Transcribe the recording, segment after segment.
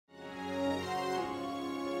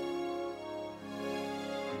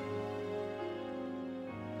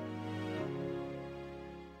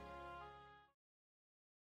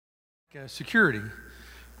Security.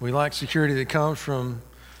 We like security that comes from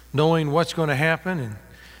knowing what's going to happen and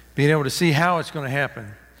being able to see how it's going to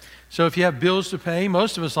happen. So if you have bills to pay,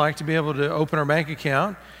 most of us like to be able to open our bank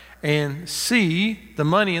account and see the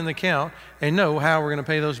money in the account and know how we're going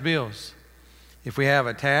to pay those bills. If we have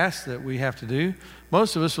a task that we have to do,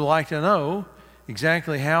 most of us would like to know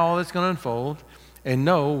exactly how all that's going to unfold and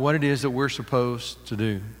know what it is that we're supposed to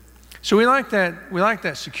do. So we like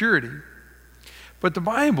that security. But the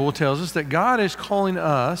Bible tells us that God is calling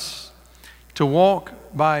us to walk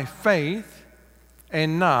by faith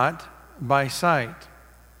and not by sight.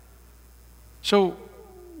 So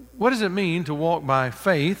what does it mean to walk by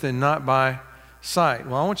faith and not by sight?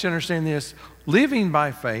 Well, I want you to understand this. Living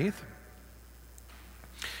by faith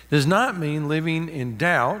does not mean living in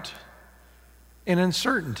doubt and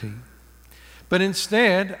uncertainty. But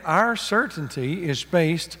instead, our certainty is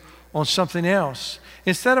based on something else.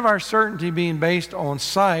 Instead of our certainty being based on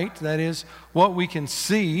sight, that is what we can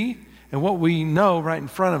see and what we know right in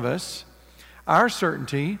front of us, our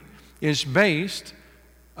certainty is based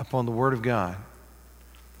upon the Word of God.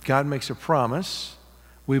 God makes a promise.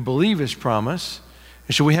 We believe His promise.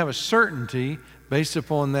 And so we have a certainty based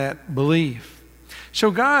upon that belief. So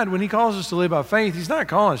God, when He calls us to live by faith, He's not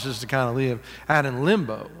calling us just to kind of live out in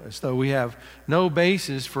limbo, as though we have no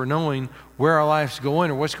basis for knowing where our life's going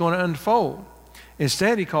or what's going to unfold.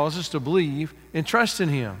 Instead, He calls us to believe and trust in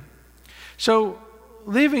Him. So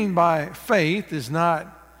living by faith is not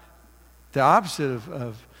the opposite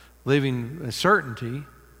of living a certainty.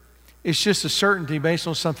 It's just a certainty based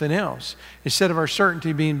on something else. Instead of our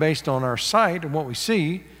certainty being based on our sight and what we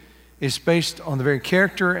see, it's based on the very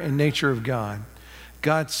character and nature of God.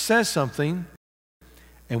 God says something,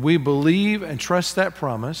 and we believe and trust that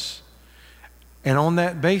promise, and on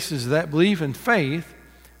that basis, that belief and faith,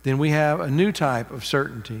 then we have a new type of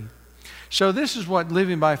certainty. So this is what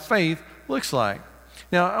living by faith looks like.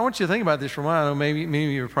 Now, I want you to think about this for a while. I know maybe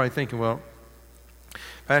you're probably thinking, well,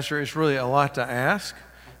 Pastor, it's really a lot to ask.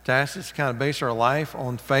 To ask us to kind of base our life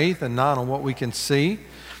on faith and not on what we can see.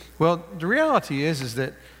 Well, the reality is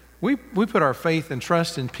that we put our faith and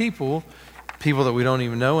trust in people that we don't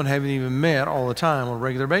even know and haven't even met all the time on a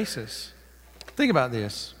regular basis. Think about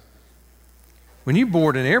this. When you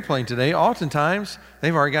board an airplane today, oftentimes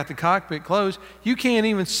they've already got the cockpit closed. You can't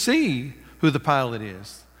even see who the pilot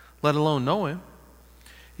is, let alone know him.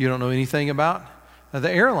 You don't know anything about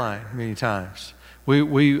the airline many times. We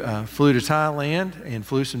flew to Thailand and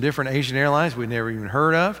flew some different Asian airlines we'd never even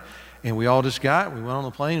heard of. And we all just we went on the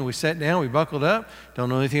plane and we sat down, we buckled up, don't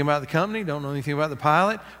know anything about the company, don't know anything about the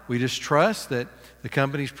pilot. We just trust that the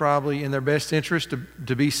company's probably in their best interest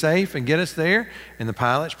to be safe and get us there. And the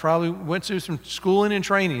pilot's probably went through some schooling and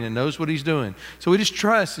training and knows what he's doing. So we just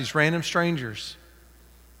trust these random strangers.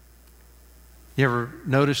 You ever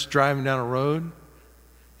notice driving down a road?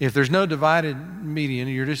 If there's no divided median,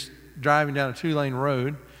 you're just driving down a 2-lane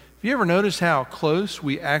road. Have you ever noticed how close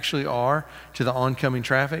we actually are to the oncoming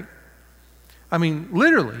traffic? I mean,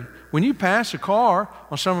 literally, when you pass a car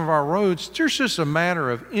on some of our roads, there's just a matter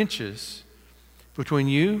of inches between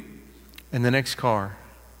you and the next car.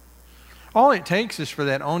 All it takes is for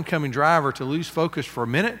that oncoming driver to lose focus for a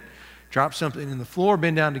minute, drop something in the floor,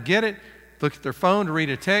 bend down to get it, look at their phone to read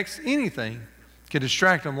a text, anything could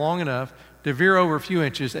distract them long enough to veer over a few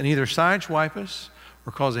inches and either sideswipe us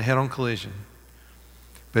or cause a head-on collision.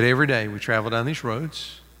 But every day we travel down these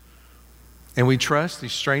roads, and we trust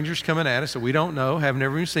these strangers coming at us that we don't know, have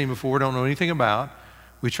never even seen before, don't know anything about.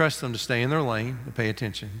 We trust them to stay in their lane and pay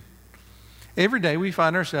attention. Every day we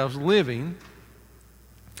find ourselves living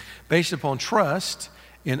based upon trust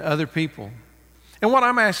in other people. And what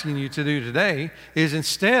I'm asking you to do today is,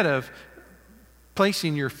 instead of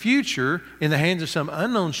placing your future in the hands of some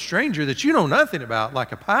unknown stranger that you know nothing about,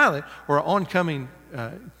 like a pilot or an oncoming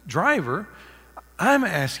driver, I'm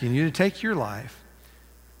asking you to take your life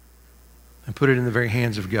and put it in the very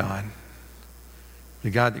hands of God. The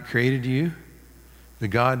God that created you, the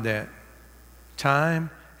God that time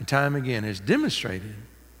and time again has demonstrated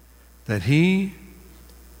that He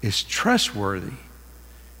is trustworthy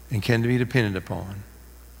and can be depended upon.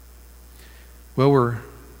 Well, we're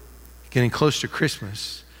getting close to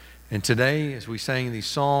Christmas, and today, as we sang these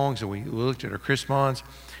songs and we looked at our Christmas,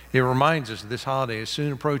 it reminds us that this holiday is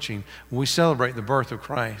soon approaching when we celebrate the birth of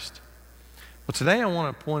Christ. Well, today I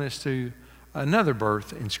want to point us to another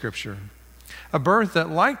birth in Scripture, a birth that,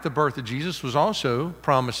 like the birth of Jesus, was also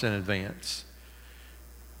promised in advance.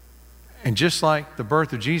 And just like the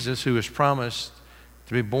birth of Jesus, who was promised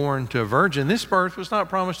to be born to a virgin, this birth was not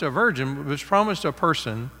promised to a virgin, but it was promised to a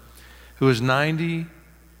person who was 90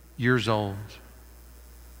 years old.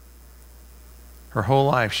 Her whole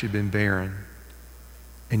life she'd been barren,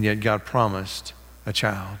 and yet God promised a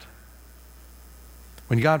child.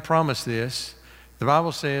 When God promised this, the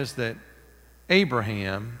Bible says that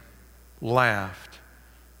Abraham laughed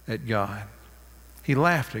at God. He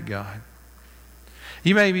laughed at God.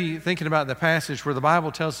 You may be thinking about the passage where the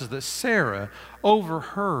Bible tells us that Sarah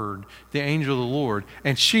overheard the angel of the Lord,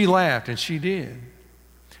 and she laughed, and she did.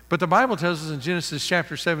 But the Bible tells us in Genesis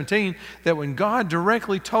chapter 17 that when God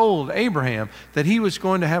directly told Abraham that he was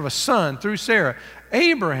going to have a son through Sarah,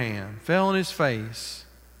 Abraham fell on his face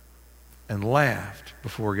and laughed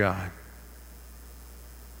before God.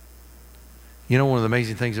 You know one of the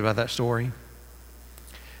amazing things about that story?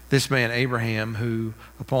 This man, Abraham, who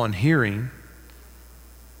upon hearing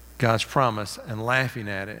God's promise and laughing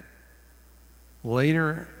at it,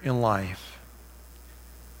 later in life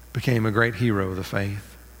became a great hero of the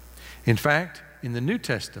faith. In fact, in the New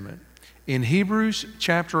Testament, in Hebrews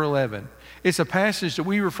chapter 11, it's a passage that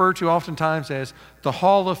we refer to oftentimes as the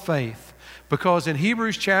Hall of Faith, because in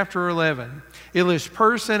Hebrews chapter 11, it lists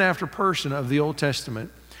person after person of the Old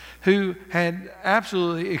Testament who had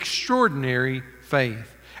absolutely extraordinary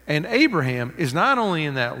faith. And Abraham is not only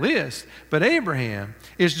in that list, but Abraham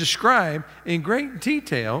is described in great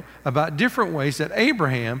detail about different ways that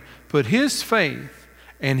Abraham put his faith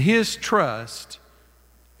and his trust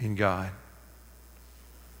in God.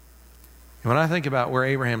 And when I think about where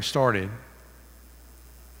Abraham started,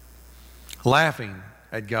 laughing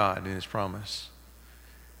at God in his promise,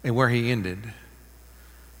 and where he ended,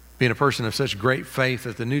 being a person of such great faith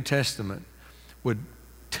that the New Testament would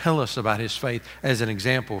tell us about his faith as an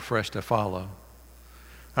example for us to follow.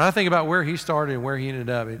 When I think about where he started and where he ended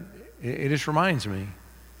up, it just reminds me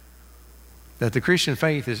that the Christian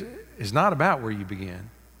faith is not about where you begin.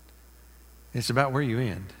 It's about where you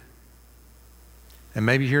end. And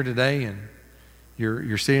maybe here today and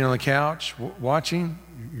you're sitting on the couch watching,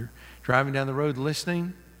 you're driving down the road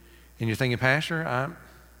listening, and you're thinking, Pastor,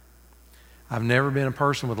 I've never been a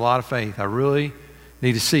person with a lot of faith. I really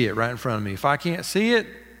need to see it right in front of me. If I can't see it,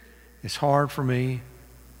 it's hard for me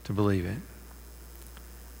to believe it.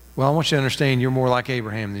 Well, I want you to understand you're more like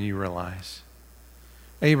Abraham than you realize.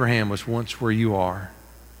 Abraham was once where you are.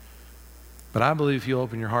 But I believe if you'll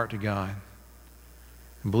open your heart to God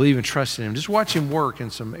and believe and trust in Him, just watch Him work in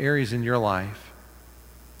some areas in your life,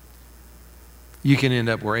 you can end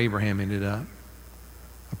up where Abraham ended up.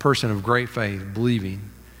 A person of great faith, believing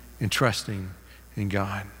and trusting in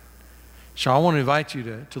God. So I want to invite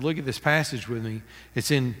you to look at this passage with me.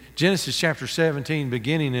 It's in Genesis chapter 17,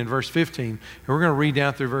 beginning in verse 15. And we're going to read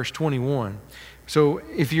down through verse 21. So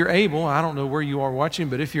if you're able, I don't know where you are watching,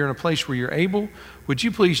 but if you're in a place where you're able, would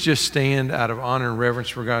you please just stand out of honor and reverence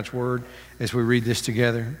for God's word as we read this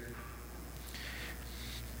together?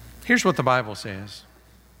 Here's what the Bible says.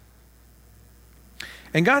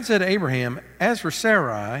 And God said to Abraham, as for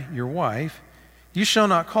Sarai, your wife, you shall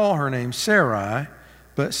not call her name Sarai,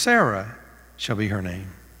 but Sarah shall be her name.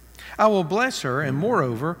 I will bless her, and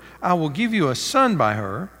moreover, I will give you a son by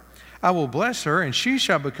her. I will bless her, and she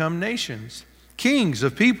shall become nations. Kings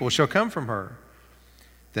of people shall come from her.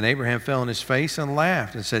 Then Abraham fell on his face and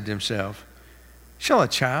laughed and said to himself, shall a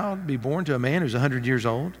child be born to a man who's 100 years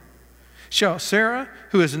old? Shall Sarah,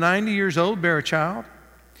 who is 90 years old, bear a child?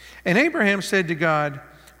 And Abraham said to God,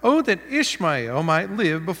 oh, that Ishmael might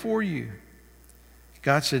live before you.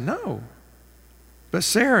 God said, no, but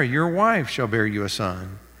Sarah, your wife, shall bear you a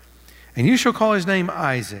son, and you shall call his name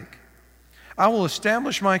Isaac. I will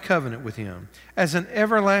establish my covenant with him as an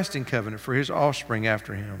everlasting covenant for his offspring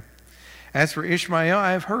after him. As for Ishmael,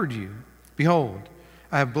 I have heard you. Behold,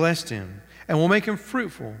 I have blessed him, and will make him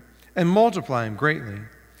fruitful, and multiply him greatly.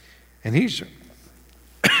 And he shall,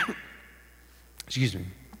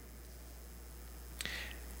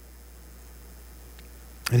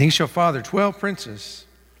 and he shall father 12 princes,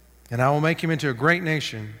 and I will make him into a great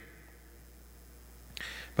nation.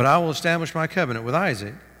 But I will establish my covenant with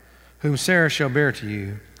Isaac, whom Sarah shall bear to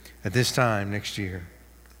you at this time next year.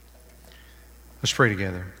 Let's pray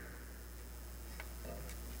together.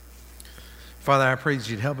 Father, I pray that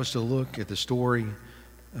you'd help us to look at the story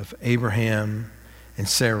of Abraham and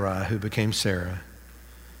Sarai, who became Sarah.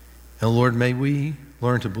 And Lord, may we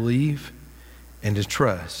learn to believe and to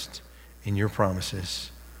trust in your promises.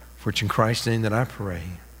 For it's in Christ's name that I pray.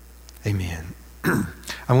 Amen. I'm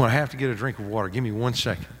going to have to get a drink of water. Give me 1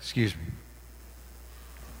 second. Excuse me.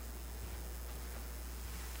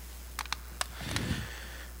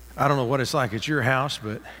 I don't know what it's like at your house,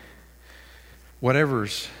 but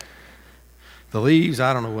whatever's the leaves,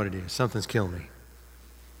 I don't know what it is. Something's killing me.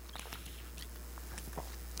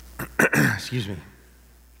 Excuse me.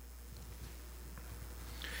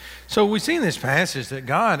 So we see in this passage that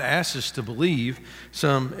God asks us to believe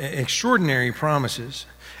some extraordinary promises.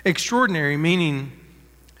 Extraordinary meaning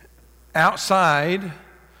outside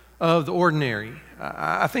of the ordinary.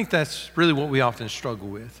 I think that's really what we often struggle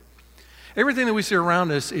with. Everything that we see around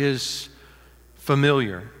us is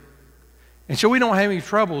familiar. And so we don't have any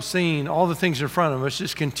trouble seeing all the things in front of us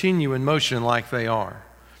just continue in motion like they are.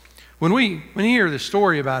 When you hear the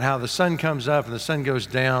story about how the sun comes up and the sun goes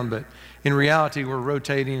down, but in reality we're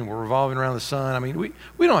rotating and we're revolving around the sun, I mean, we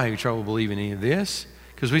don't have any trouble believing any of this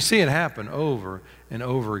because we see it happen over and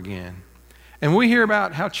over again. And we hear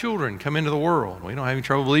about how children come into the world. We don't have any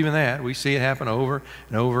trouble believing that. We see it happen over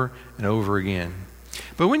and over and over again.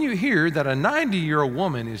 But when you hear that a 90-year-old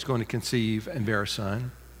woman is going to conceive and bear a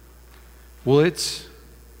son, well, it's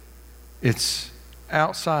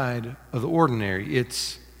outside of the ordinary.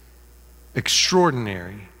 It's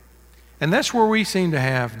extraordinary. And that's where we seem to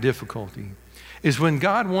have difficulty, is when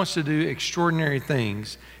God wants to do extraordinary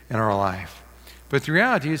things in our life. But the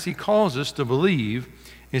reality is He calls us to believe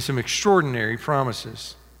in some extraordinary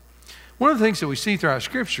promises. One of the things that we see throughout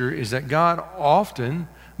Scripture is that God often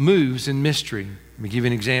moves in mystery. Let me give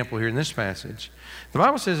you an example here in this passage. The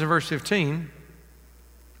Bible says in verse 15,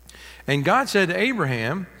 "And God said to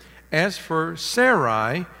Abraham, as for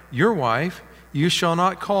Sarai, your wife, you shall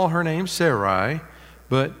not call her name Sarai,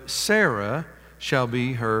 but Sarah shall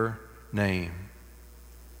be her name."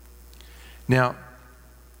 Now,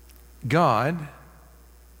 God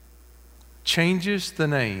changes the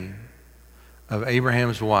name of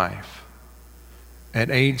Abraham's wife at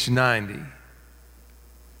age 90.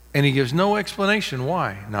 And He gives no explanation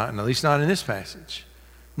why, at least not in this passage.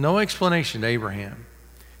 No explanation to Abraham.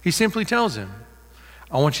 He simply tells him,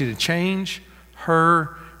 I want you to change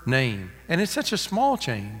her name. And it's such a small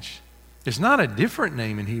change. It's not a different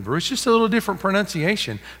name in Hebrew. It's just a little different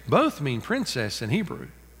pronunciation. Both mean princess in Hebrew.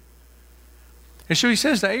 And so He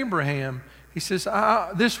says to Abraham, He says,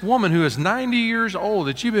 this woman who is 90 years old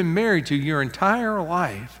that you've been married to your entire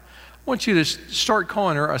life, I want you to start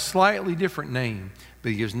calling her a slightly different name.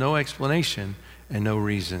 But He gives no explanation and no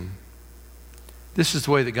reason. This is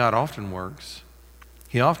the way that God often works.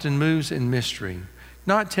 He often moves in mystery,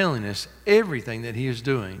 not telling us everything that He is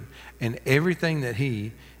doing and everything that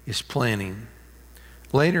He is planning.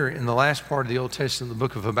 Later in the last part of the Old Testament, the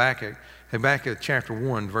book of Habakkuk chapter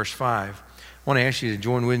 1, verse 5, I want to ask you to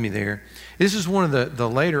join with me there. This is one of the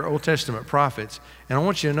later Old Testament prophets, and I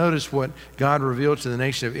want you to notice what God revealed to the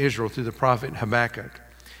nation of Israel through the prophet Habakkuk.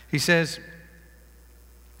 He says,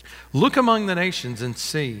 "Look among the nations and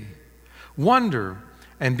see, wonder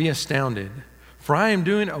and be astounded, for I am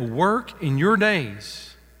doing a work in your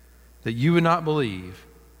days that you would not believe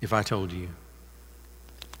if I told you."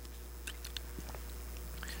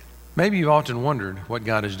 Maybe you've often wondered what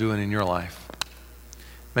God is doing in your life.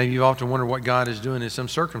 Maybe you've often wondered what God is doing in some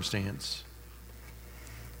circumstance.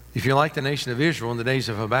 If you're like the nation of Israel in the days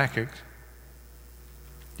of Habakkuk,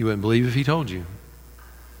 you wouldn't believe if He told you.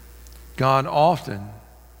 God often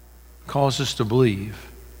calls us to believe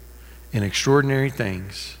in extraordinary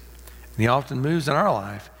things. And He often moves in our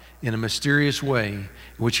life in a mysterious way in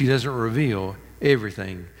which He doesn't reveal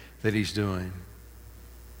everything that He's doing.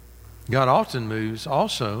 God often moves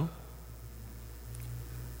also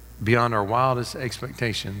beyond our wildest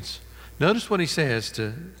expectations. Notice what He says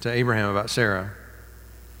to Abraham about Sarah.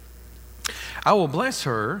 "I will bless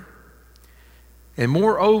her, and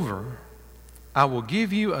moreover, I will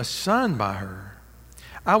give you a son by her.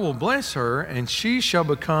 I will bless her, and she shall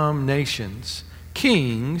become nations.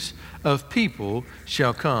 Kings of people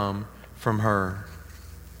shall come from her."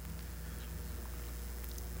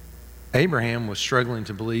 Abraham was struggling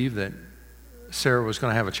to believe that Sarah was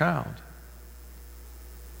going to have a child.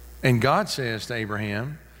 And God says to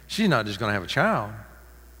Abraham, she's not just going to have a child.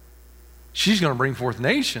 She's going to bring forth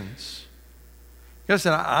nations. God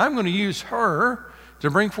said, I'm going to use her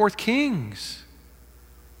to bring forth kings.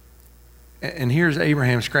 And here's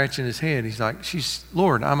Abraham scratching his head. He's like,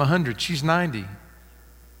 Lord, I'm 100. She's 90.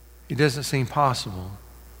 It doesn't seem possible.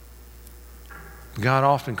 God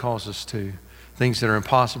often calls us to things that are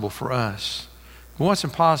impossible for us. But what's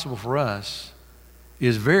impossible for us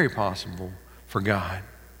is very possible for God.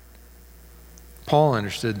 Paul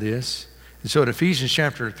understood this. And so at Ephesians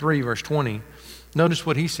chapter 3, verse 20, notice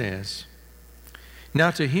what he says.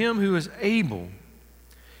 "Now to Him who is able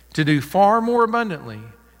to do far more abundantly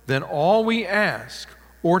than all we ask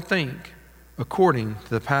or think, according to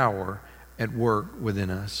the power at work within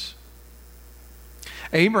us."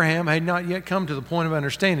 Abraham had not yet come to the point of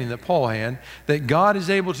understanding that Paul had, that God is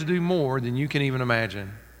able to do more than you can even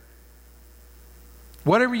imagine.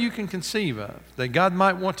 Whatever you can conceive of that God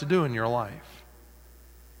might want to do in your life,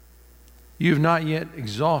 You have not yet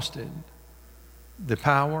exhausted the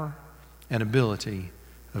power and ability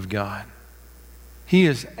of God. He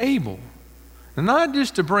is able, not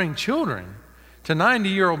just to bring children to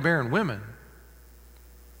 90-year-old barren women.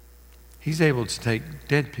 He's able to take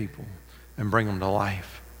dead people and bring them to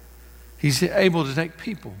life. He's able to take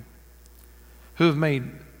people who have made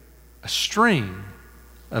a string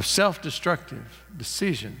of self-destructive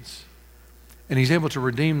decisions, and He's able to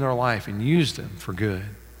redeem their life and use them for good.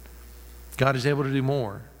 God is able to do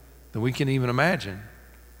more than we can even imagine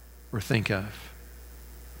or think of.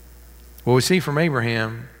 What we see from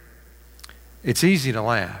Abraham, it's easy to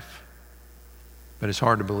laugh, but it's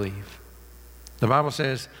hard to believe. The Bible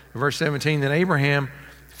says in verse 17 that Abraham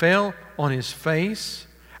fell on his face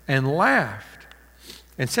and laughed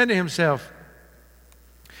and said to himself,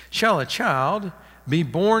 shall a child be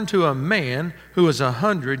born to a man who is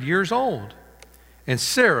 100 years old? And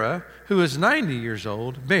Sarah, who is 90 years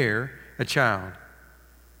old, bear a child.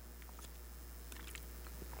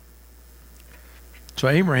 So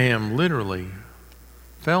Abraham literally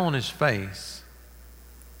fell on his face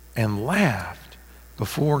and laughed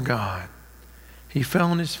before God. He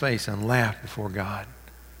fell on his face and laughed before God.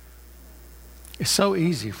 It's so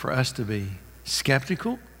easy for us to be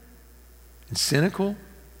skeptical and cynical.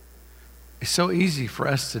 It's so easy for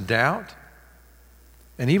us to doubt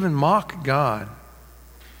and even mock God.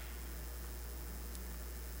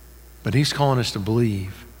 But He's calling us to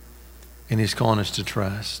believe, and He's calling us to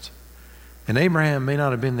trust. And Abraham may not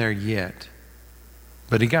have been there yet,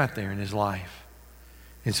 but he got there in his life.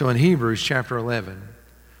 And so in Hebrews chapter 11,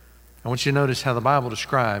 I want you to notice how the Bible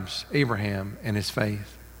describes Abraham and his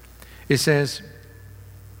faith. It says,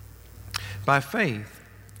 by faith,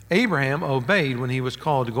 Abraham obeyed when he was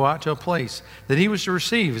called to go out to a place that he was to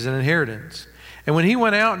receive as an inheritance. And when he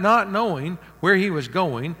went out not knowing where he was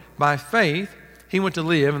going, by faith he went to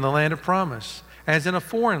live in the land of promise, as in a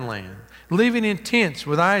foreign land, living in tents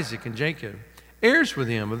with Isaac and Jacob, heirs with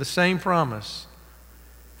him of the same promise.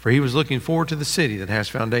 For he was looking forward to the city that has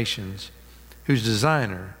foundations, whose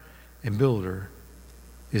designer and builder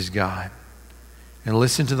is God. And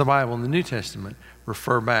listen to the Bible in the New Testament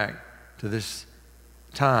refer back to this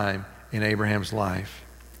time in Abraham's life.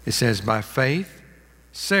 It says, by faith,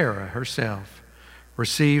 Sarah herself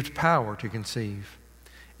received power to conceive,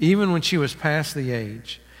 even when she was past the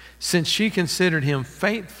age, since she considered him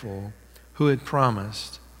faithful who had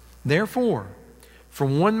promised. Therefore,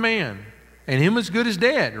 from one man, and him as good as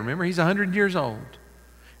dead, remember he's 100 years old,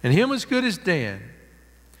 and him as good as dead,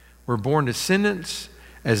 were born descendants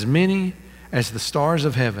as many as the stars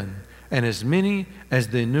of heaven, and as many as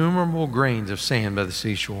the innumerable grains of sand by the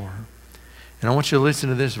seashore. And I want you to listen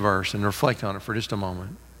to this verse and reflect on it for just a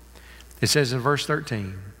moment. It says in verse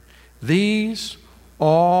 13, these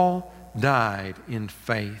all died in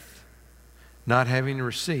faith, not having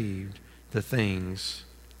received the things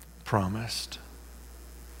promised.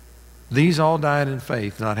 These all died in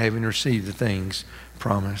faith, not having received the things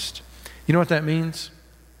promised. You know what that means?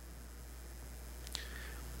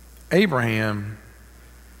 Abraham,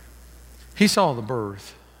 he saw the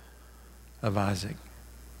birth of Isaac.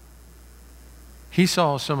 He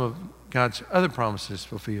saw some of God's other promises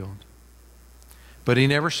fulfilled. But he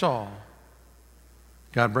never saw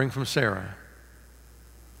God bring from Sarah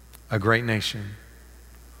a great nation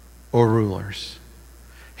or rulers.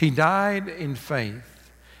 He died in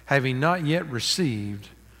faith, having not yet received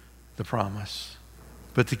the promise.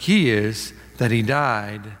 But the key is that he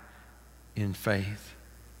died in faith.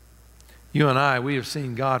 You and I, we have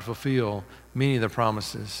seen God fulfill many of the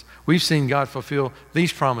promises. We've seen God fulfill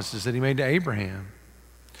these promises that he made to Abraham.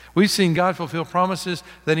 We've seen God fulfill promises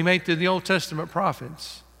that he made to the Old Testament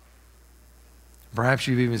prophets. Perhaps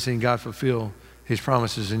you've even seen God fulfill his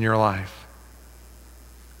promises in your life.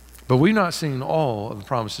 But we've not seen all of the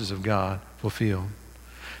promises of God fulfilled.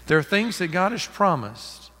 There are things that God has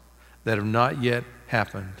promised that have not yet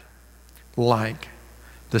happened, like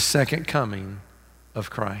the second coming of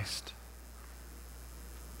Christ.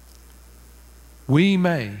 We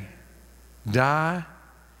may die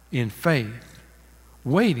in faith,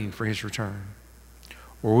 waiting for his return,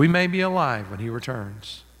 or we may be alive when he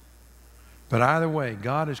returns. But either way,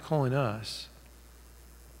 God is calling us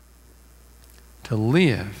to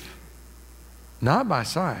live not by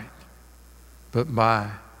sight, but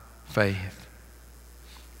by faith.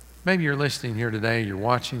 Maybe you're listening here today, you're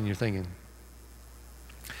watching, and you're thinking,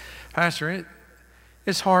 Pastor,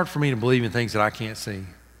 it's hard for me to believe in things that I can't see.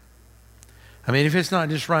 I mean, if it's not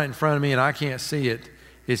just right in front of me and I can't see it,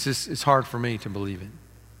 it's hard for me to believe it.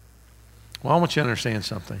 Well, I want you to understand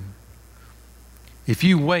something. If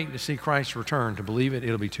you wait to see Christ's return to believe it,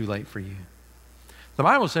 it'll be too late for you. The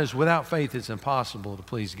Bible says without faith it's impossible to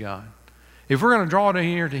please God. If we're going to draw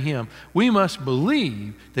near to Him, we must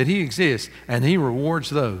believe that He exists and He rewards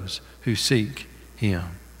those who seek Him.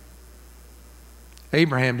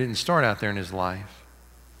 Abraham didn't start out there in his life.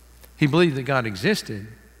 He believed that God existed,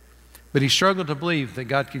 but he struggled to believe that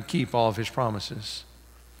God could keep all of His promises.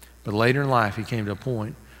 But later in life, he came to a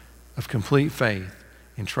point of complete faith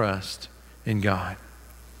and trust in God.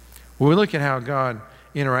 When we look at how God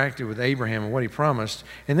interacted with Abraham and what He promised,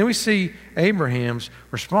 and then we see Abraham's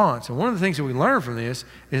response. And one of the things that we learn from this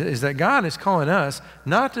is that God is calling us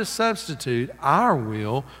not to substitute our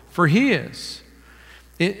will for His.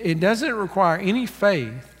 It doesn't require any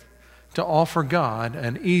faith to offer God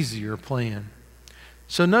an easier plan.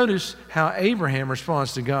 So notice how Abraham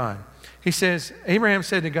responds to God. He says, Abraham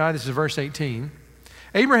said to God, this is verse 18,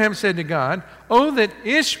 Abraham said to God, "Oh, that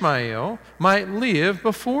Ishmael might live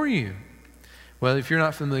before you." Well, if you're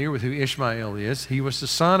not familiar with who Ishmael is, he was the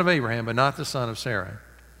son of Abraham, but not the son of Sarah.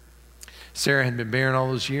 Sarah had been barren all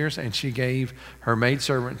those years, and she gave her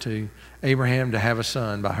maidservant to Abraham to have a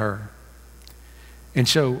son by her. And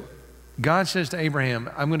so God says to Abraham,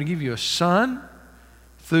 I'm going to give you a son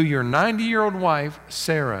through your 90-year-old wife,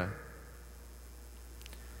 Sarah.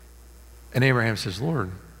 And Abraham says, Lord,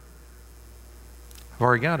 I've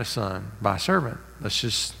already got a son by a servant. Let's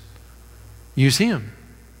just use him.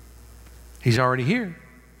 He's already here.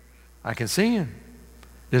 I can see him.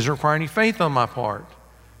 It doesn't require any faith on my part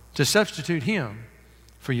to substitute him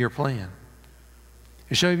for your plan.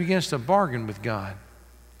 And so he begins to bargain with God.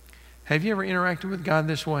 Have you ever interacted with God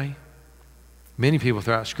this way? Many people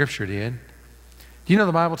throughout Scripture did. Do you know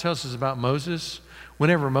the Bible tells us about Moses?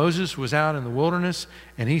 Whenever Moses was out in the wilderness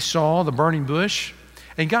and he saw the burning bush,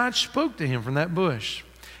 and God spoke to him from that bush.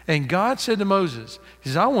 And God said to Moses, He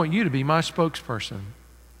says, I want you to be my spokesperson.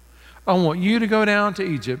 I want you to go down to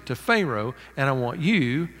Egypt, to Pharaoh, and I want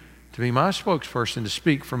you to be my spokesperson to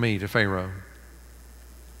speak for me to Pharaoh.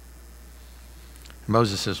 And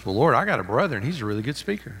Moses says, well, Lord, I got a brother, and he's a really good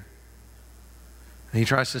speaker. And he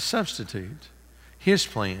tries to substitute his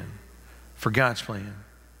plan for God's plan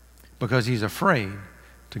because he's afraid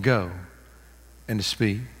to go and to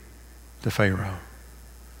speak to Pharaoh.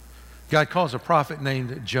 God calls a prophet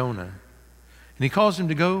named Jonah, and He calls him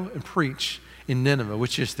to go and preach in Nineveh,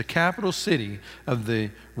 which is the capital city of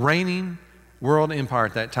the reigning world empire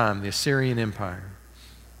at that time, the Assyrian Empire.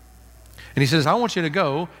 And he says, I want you to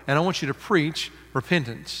go and I want you to preach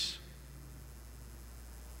repentance.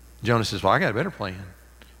 Jonah says, well, I got a better plan.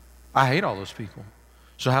 I hate all those people.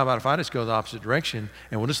 So how about if I just go the opposite direction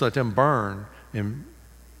and we'll just let them burn in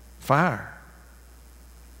fire?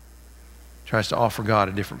 Tries to offer God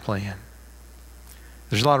a different plan.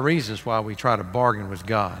 There's a lot of reasons why we try to bargain with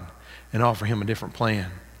God and offer Him a different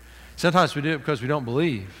plan. Sometimes we do it because we don't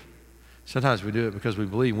believe. Sometimes we do it because we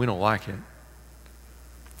believe we don't like it.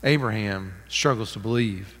 Abraham struggles to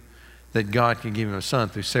believe that God can give him a son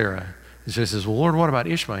through Sarah. He says, well, Lord, what about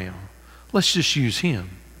Ishmael? Let's just use him.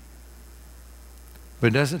 But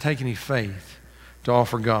it doesn't take any faith to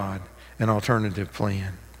offer God an alternative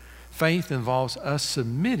plan. Faith involves us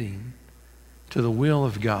submitting to the will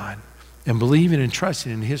of God and believing and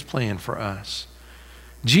trusting in His plan for us.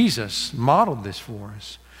 Jesus modeled this for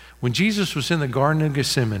us. When Jesus was in the Garden of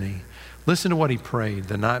Gethsemane, listen to what He prayed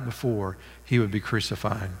the night before He would be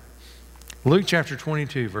crucified. Luke chapter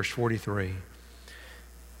 22, verse 43.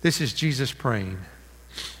 This is Jesus praying.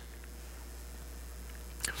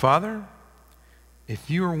 Father,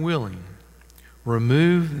 if you are willing,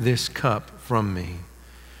 remove this cup from me.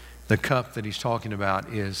 The cup that He's talking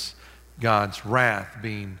about is God's wrath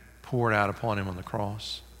being poured out upon Him on the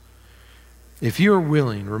cross. If you are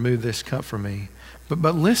willing, remove this cup from me.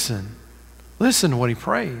 But listen to what He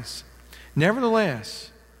prays.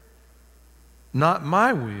 Nevertheless, not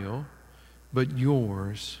my will, but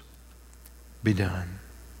yours be done.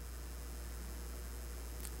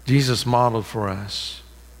 Jesus modeled for us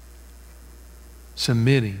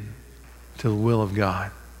submitting to the will of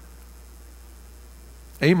God.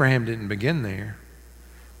 Abraham didn't begin there,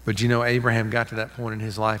 but you know Abraham got to that point in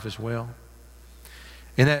his life as well.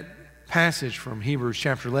 In that passage from Hebrews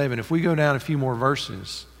chapter 11, if we go down a few more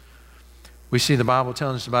verses, we see the Bible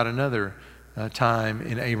telling us about another time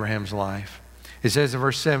in Abraham's life. It says in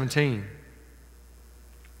verse 17,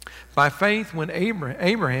 by faith when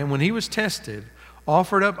Abraham, when he was tested,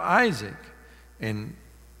 offered up Isaac. And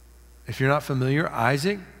if you're not familiar,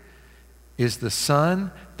 Isaac is the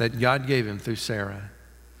son that God gave him through Sarah.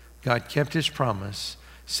 God kept His promise.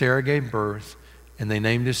 Sarah gave birth, and they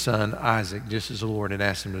named his son Isaac, just as the Lord had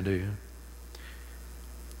asked him to do.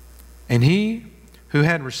 And he who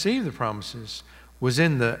had received the promises was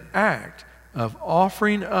in the act of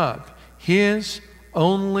offering up his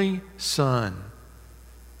only son.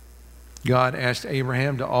 God asked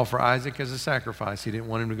Abraham to offer Isaac as a sacrifice. He didn't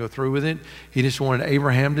want him to go through with it. He just wanted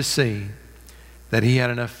Abraham to see that he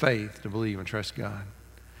had enough faith to believe and trust God.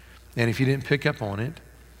 And if you didn't pick up on it,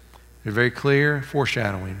 there's a very clear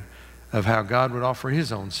foreshadowing of how God would offer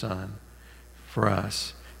his own son for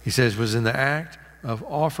us. He says, was in the act of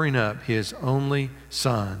offering up his only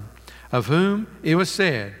son, of whom it was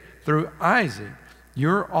said, through Isaac,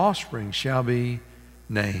 your offspring shall be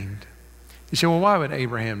named. You say, well, why would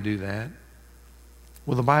Abraham do that?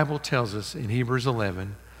 Well, the Bible tells us in Hebrews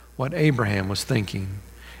 11 what Abraham was thinking.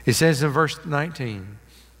 It says in verse 19,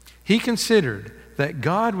 he considered that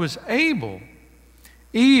God was able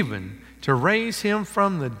even to raise him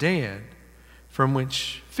from the dead, from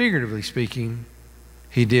which, figuratively speaking,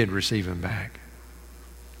 he did receive him back.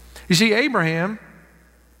 You see, Abraham,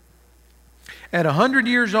 at 100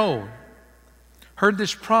 years old, heard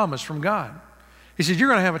this promise from God. He said, you're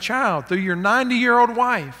going to have a child through your 90-year-old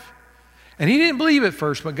wife. And he didn't believe at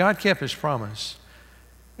first, but God kept his promise.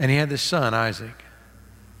 And he had this son, Isaac.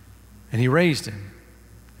 And he raised him.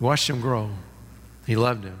 He watched him grow. He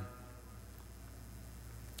loved him.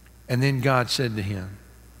 And then God said to him,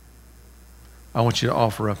 I want you to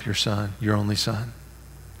offer up your son, your only son.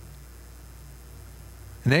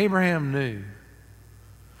 And Abraham knew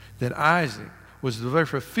that Isaac was the very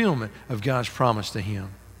fulfillment of God's promise to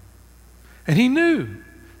him. And he knew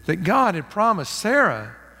that God had promised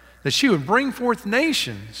Sarah that she would bring forth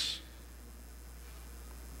nations.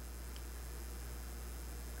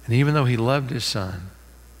 And even though he loved his son,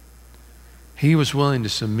 he was willing to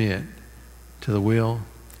submit to the will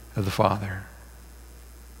of the Father.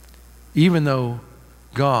 Even though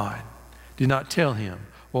God did not tell him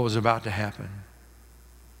what was about to happen.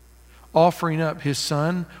 Offering up his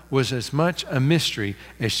son was as much a mystery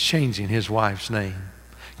as changing his wife's name.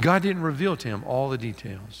 God didn't reveal to him all the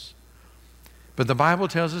details. But the Bible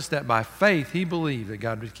tells us that by faith he believed that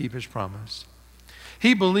God would keep his promise.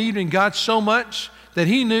 He believed in God so much that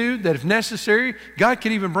he knew that if necessary, God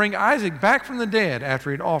could even bring Isaac back from the dead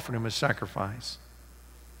after he'd offered him as sacrifice.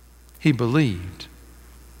 He believed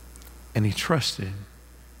and he trusted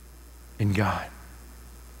in God.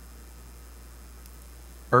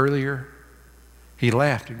 Earlier, he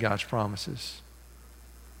laughed at God's promises.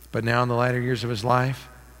 But now in the latter years of his life,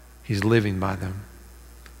 he's living by them.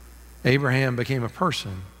 Abraham became a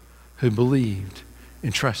person who believed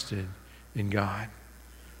and trusted in God.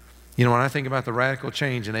 You know, when I think about the radical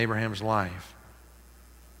change in Abraham's life,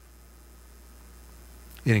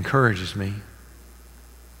 it encourages me.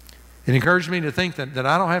 It encourages me to think that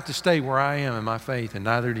I don't have to stay where I am in my faith, and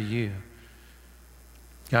neither do you.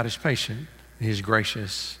 God is patient. He's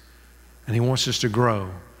gracious, and he wants us to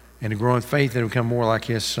grow and to grow in faith and become more like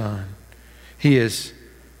his son. He is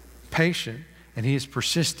patient and he is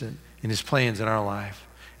persistent in his plans in our life.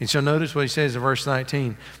 And so notice what he says in verse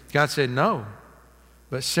 19. God said, no,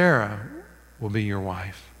 but Sarah will be your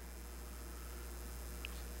wife.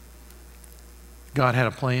 God had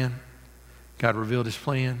a plan. God revealed his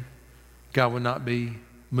plan. God would not be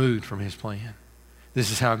moved from his plan.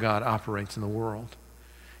 This is how God operates in the world.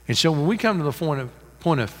 And so when we come to the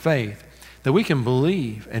point of faith, that we can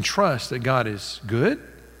believe and trust that God is good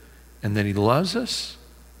and that he loves us,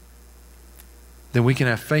 then we can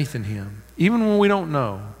have faith in him, even when we don't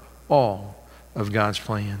know all of God's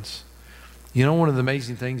plans. You know, one of the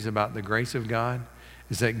amazing things about the grace of God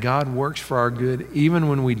is that God works for our good even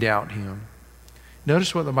when we doubt him.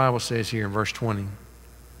 Notice what the Bible says here in verse 20.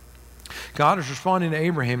 God is responding to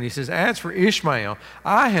Abraham and he says, as for Ishmael,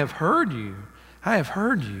 I have heard you. I have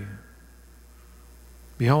heard you.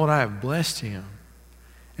 Behold, I have blessed him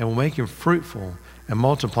and will make him fruitful and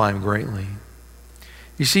multiply him greatly.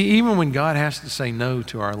 You see, even when God has to say no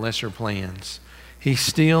to our lesser plans, he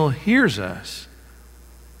still hears us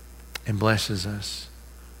and blesses us.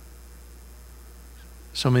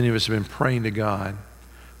 So many of us have been praying to God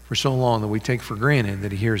for so long that we take for granted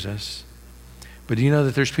that he hears us. But do you know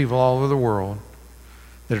that there's people all over the world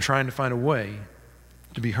that are trying to find a way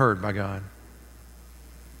to be heard by God?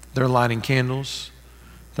 They're lighting candles.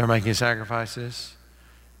 They're making sacrifices.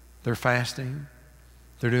 They're fasting.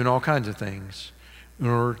 They're doing all kinds of things in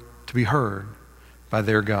order to be heard by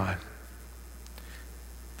their God.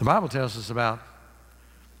 The Bible tells us about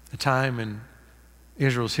a time in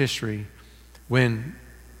Israel's history when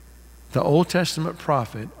the Old Testament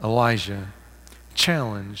prophet Elijah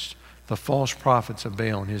challenged the false prophets of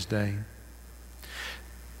Baal in his day.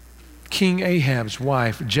 King Ahab's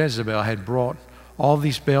wife Jezebel had brought all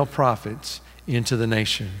these Baal prophets into the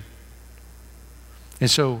nation. And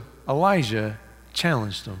so Elijah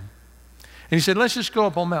challenged them. And he said, let's just go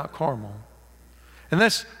up on Mount Carmel and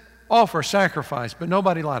let's offer a sacrifice, but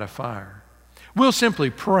nobody light a fire. We'll simply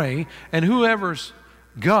pray, and whoever's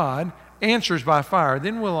God answers by fire,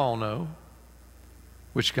 then we'll all know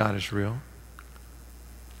which God is real.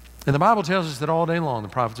 And the Bible tells us that all day long the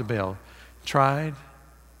prophets of Baal tried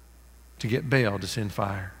to get Baal to send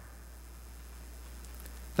fire.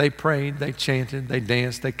 They prayed, they chanted, they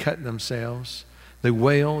danced, they cut themselves, they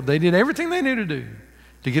wailed, they did everything they knew to do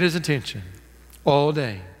to get his attention all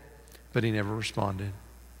day, but he never responded.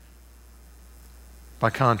 By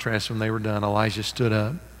contrast, when they were done, Elijah stood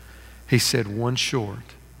up. He said one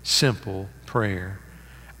short, simple prayer,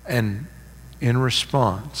 and in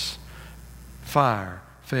response, fire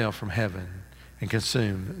fell from heaven and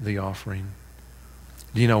consumed the offering.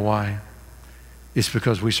 Do you know why? It's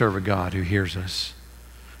because we serve a God who hears us.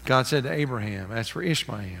 God said to Abraham, as for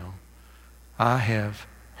Ishmael, I have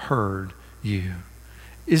heard you.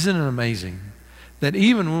 Isn't it amazing that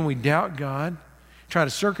even when we doubt God, try to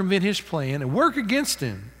circumvent his plan and work against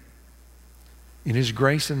him, in his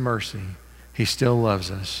grace and mercy, he still loves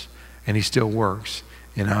us and he still works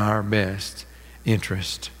in our best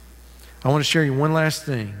interest. I want to share you one last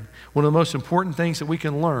thing. One of the most important things that we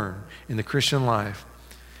can learn in the Christian life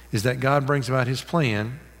is that God brings about his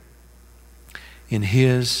plan in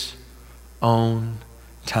his own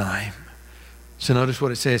time. So notice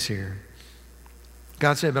what it says here.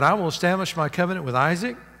 God said, but I will establish my covenant with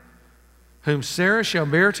Isaac, whom Sarah shall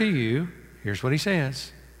bear to you. Here's what he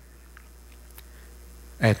says.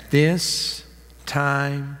 At this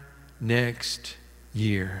time next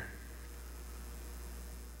year.